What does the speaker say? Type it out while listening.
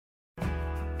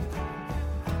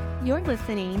You're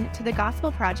listening to the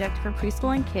Gospel Project for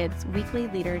Preschool and Kids Weekly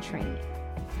Leader Training.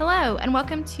 Hello, and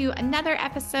welcome to another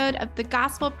episode of the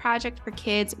Gospel Project for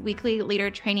Kids Weekly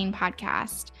Leader Training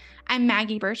Podcast. I'm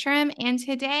Maggie Bertram, and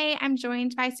today I'm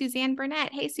joined by Suzanne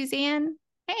Burnett. Hey, Suzanne.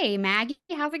 Hey, Maggie.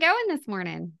 How's it going this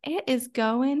morning? It is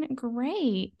going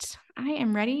great. I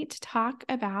am ready to talk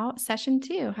about session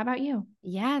 2. How about you?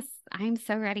 Yes, I'm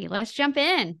so ready. Let's jump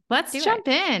in. Let's jump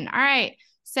in. All right.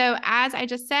 So as I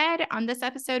just said, on this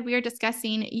episode, we are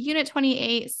discussing Unit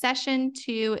 28, Session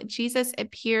 2, Jesus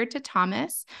Appeared to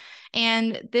Thomas.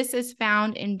 And this is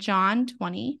found in John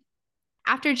 20.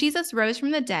 After Jesus rose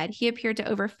from the dead, he appeared to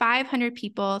over 500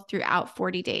 people throughout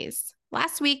 40 days.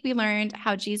 Last week, we learned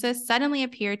how Jesus suddenly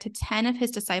appeared to 10 of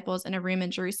his disciples in a room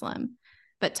in Jerusalem,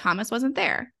 but Thomas wasn't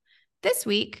there. This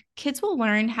week, kids will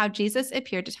learn how Jesus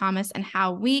appeared to Thomas and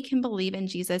how we can believe in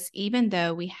Jesus even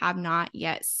though we have not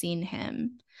yet seen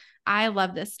him. I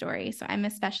love this story, so I'm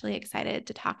especially excited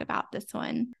to talk about this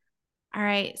one. All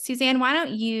right, Suzanne, why don't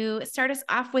you start us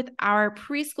off with our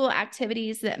preschool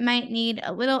activities that might need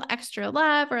a little extra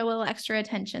love or a little extra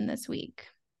attention this week?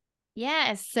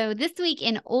 Yes. So this week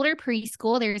in older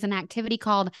preschool, there's an activity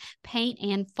called Paint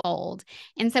and Fold.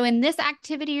 And so in this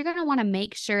activity, you're going to want to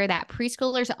make sure that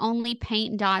preschoolers only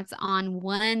paint dots on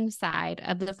one side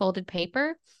of the folded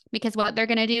paper, because what they're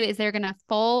going to do is they're going to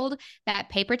fold that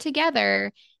paper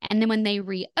together. And then when they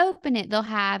reopen it, they'll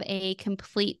have a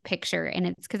complete picture, and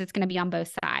it's because it's going to be on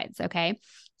both sides. Okay.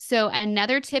 So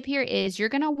another tip here is you're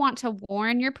going to want to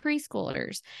warn your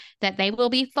preschoolers that they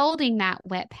will be folding that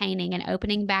wet painting and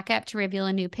opening back up to reveal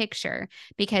a new picture,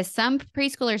 because some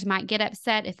preschoolers might get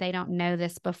upset if they don't know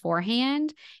this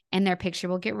beforehand and their picture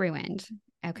will get ruined.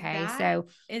 Okay. That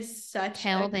is such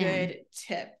a good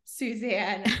tip,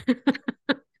 Suzanne.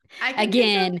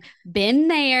 Again, been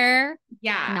there.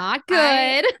 Yeah. Not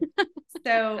good.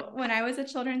 So when I was a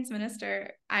children's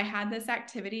minister, I had this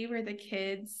activity where the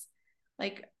kids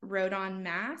wrote on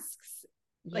masks,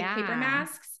 paper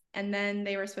masks, and then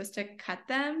they were supposed to cut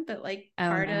them. But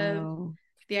part of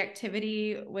the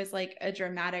activity was a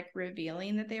dramatic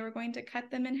revealing that they were going to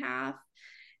cut them in half.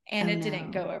 And it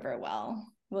didn't go over well.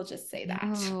 We'll just say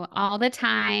that. All the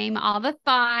time, all the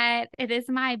thought. It is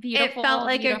my beautiful, it felt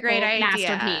like a great idea,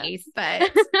 masterpiece.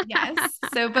 But yes.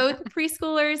 So both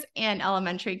preschoolers and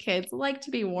elementary kids like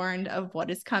to be warned of what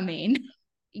is coming.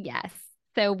 Yes.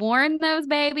 So warn those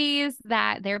babies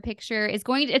that their picture is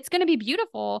it's going to be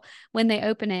beautiful when they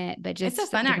open it, but just it's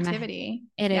a fun activity.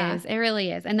 It is. It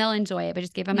really is. And they'll enjoy it, but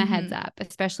just give them a heads up,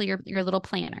 especially your little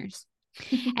planners.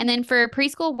 And then for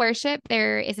preschool worship,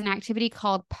 there is an activity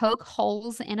called Poke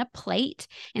Holes in a Plate.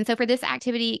 And so for this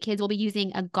activity, kids will be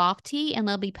using a golf tee and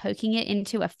they'll be poking it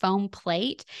into a foam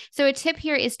plate. So a tip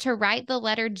here is to write the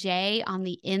letter J on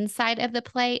the inside of the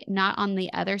plate, not on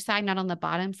the other side, not on the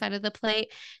bottom side of the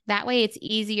plate. That way it's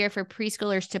easier for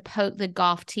preschoolers to poke the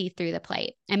golf tee through the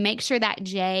plate. And make sure that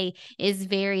J is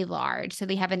very large so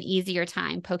they have an easier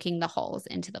time poking the holes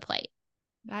into the plate.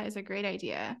 That is a great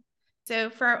idea.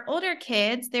 So for our older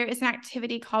kids, there is an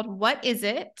activity called What Is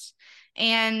It?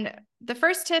 And the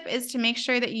first tip is to make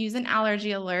sure that you use an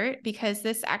allergy alert, because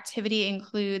this activity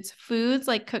includes foods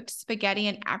like cooked spaghetti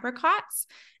and apricots,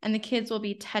 and the kids will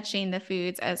be touching the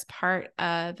foods as part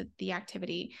of the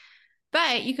activity.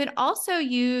 But you could also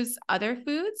use other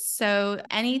foods. So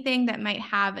anything that might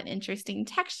have an interesting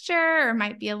texture or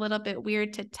might be a little bit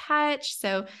weird to touch.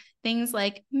 So things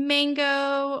like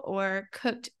mango or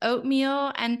cooked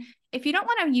oatmeal. And if you don't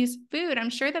want to use food, I'm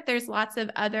sure that there's lots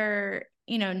of other,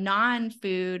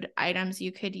 non-food items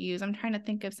you could use. I'm trying to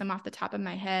think of some off the top of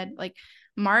my head.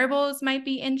 Marbles might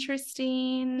be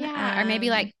interesting. Yeah, or maybe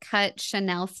cut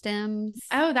Chanel stems.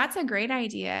 Oh, that's a great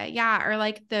idea. Yeah,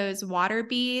 or those water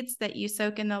beads that you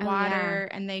soak in the water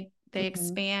and they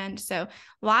expand. So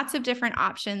lots of different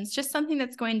options, just something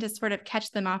that's going to sort of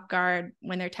catch them off guard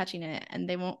when they're touching it, and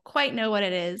they won't quite know what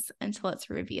it is until it's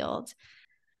revealed.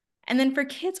 And then for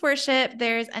kids worship,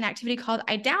 there's an activity called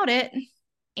I Doubt It.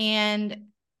 And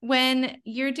when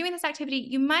you're doing this activity,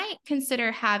 you might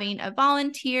consider having a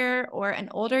volunteer or an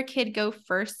older kid go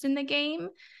first in the game.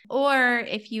 Or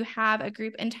if you have a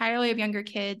group entirely of younger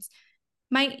kids,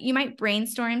 you might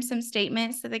brainstorm some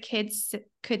statements that the kids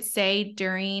could say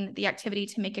during the activity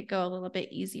to make it go a little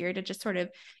bit easier, to just sort of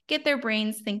get their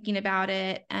brains thinking about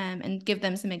it, and give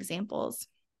them some examples.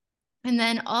 And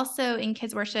then also in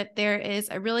kids worship, there is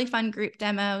a really fun group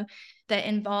demo that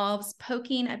involves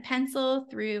poking a pencil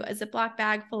through a Ziploc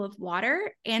bag full of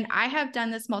water. And I have done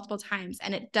this multiple times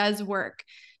and it does work.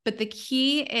 But the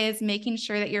key is making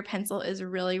sure that your pencil is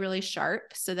really, really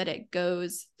sharp so that it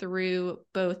goes through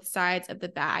both sides of the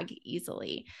bag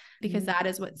easily, because that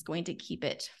is what's going to keep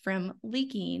it from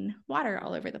leaking water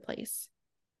all over the place.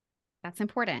 That's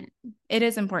important. It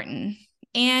is important.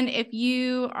 And if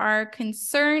you are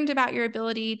concerned about your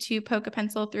ability to poke a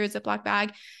pencil through a Ziploc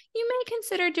bag, you may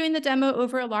consider doing the demo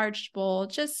over a large bowl,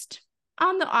 just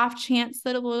on the off chance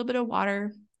that a little bit of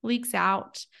water leaks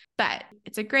out. But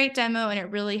it's a great demo and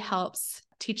it really helps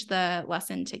teach the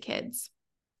lesson to kids.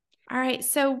 All right,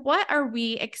 so what are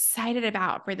we excited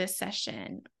about for this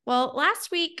session? Well,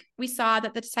 last week we saw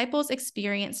that the disciples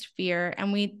experienced fear,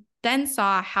 and we then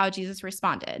saw how Jesus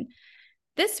responded.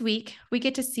 This week, we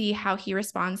get to see how he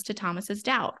responds to Thomas's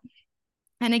doubt.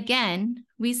 And again,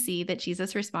 we see that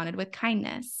Jesus responded with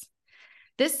kindness.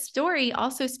 This story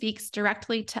also speaks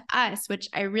directly to us, which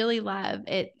I really love.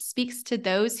 It speaks to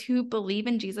those who believe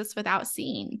in Jesus without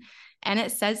seeing, and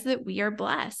it says that we are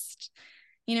blessed.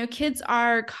 You know, kids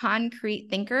are concrete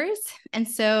thinkers, and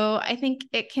so I think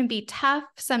it can be tough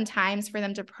sometimes for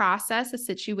them to process a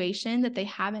situation that they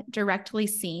haven't directly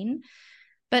seen.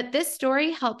 But this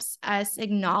story helps us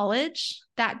acknowledge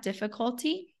that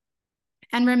difficulty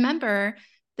and remember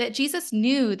that Jesus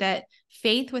knew that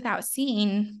faith without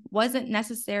seeing wasn't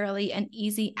necessarily an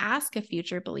easy ask of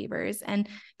future believers, and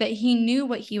that he knew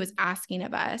what he was asking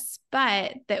of us,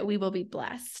 but that we will be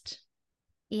blessed.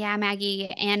 Yeah, Maggie.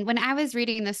 And when I was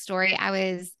reading this story, I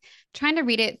was trying to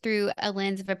read it through a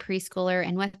lens of a preschooler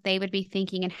and what they would be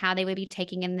thinking and how they would be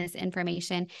taking in this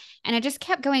information. And I just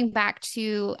kept going back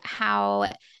to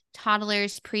how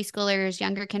toddlers, preschoolers,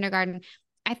 younger kindergarten,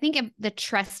 I think of the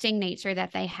trusting nature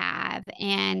that they have,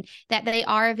 and that they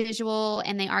are visual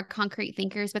and they are concrete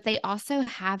thinkers, but they also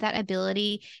have that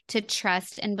ability to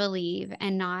trust and believe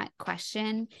and not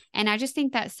question. And I just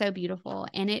think that's so beautiful.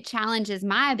 And it challenges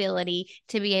my ability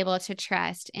to be able to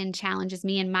trust, and challenges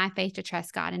me in my faith to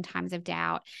trust God in times of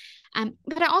doubt.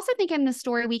 But I also think in the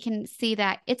story, we can see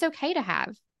that it's okay to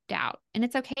have doubt and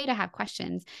it's okay to have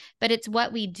questions, but it's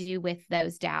what we do with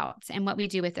those doubts and what we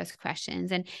do with those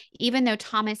questions. And even though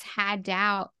Thomas had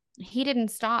doubt, he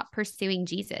didn't stop pursuing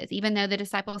Jesus, even though the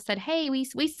disciples said, hey, we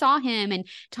saw him. And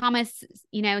Thomas,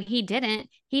 he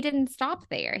didn't stop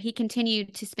there. He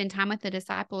continued to spend time with the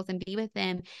disciples and be with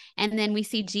them. And then we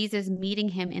see Jesus meeting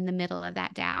him in the middle of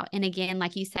that doubt. And again,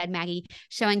 like you said, Maggie,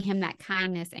 showing him that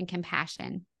kindness and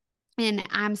compassion. And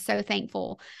I'm so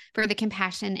thankful for the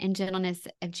compassion and gentleness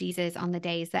of Jesus on the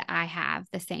days that I have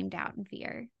the same doubt and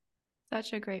fear.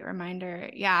 Such a great reminder.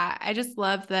 Yeah, I just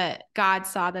love that God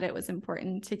saw that it was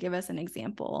important to give us an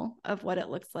example of what it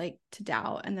looks like to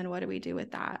doubt. And then what do we do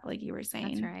with that? Like you were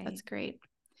saying. That's right. That's great.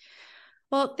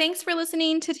 Well, thanks for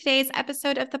listening to today's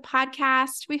episode of the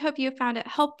podcast. We hope you found it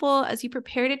helpful as you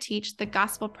prepare to teach the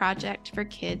Gospel Project for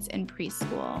kids in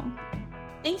preschool.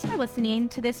 Thanks for listening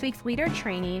to this week's leader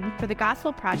training for the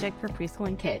Gospel Project for Preschool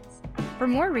and Kids. For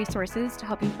more resources to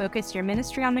help you focus your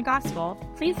ministry on the gospel,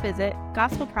 please visit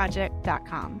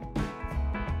gospelproject.com.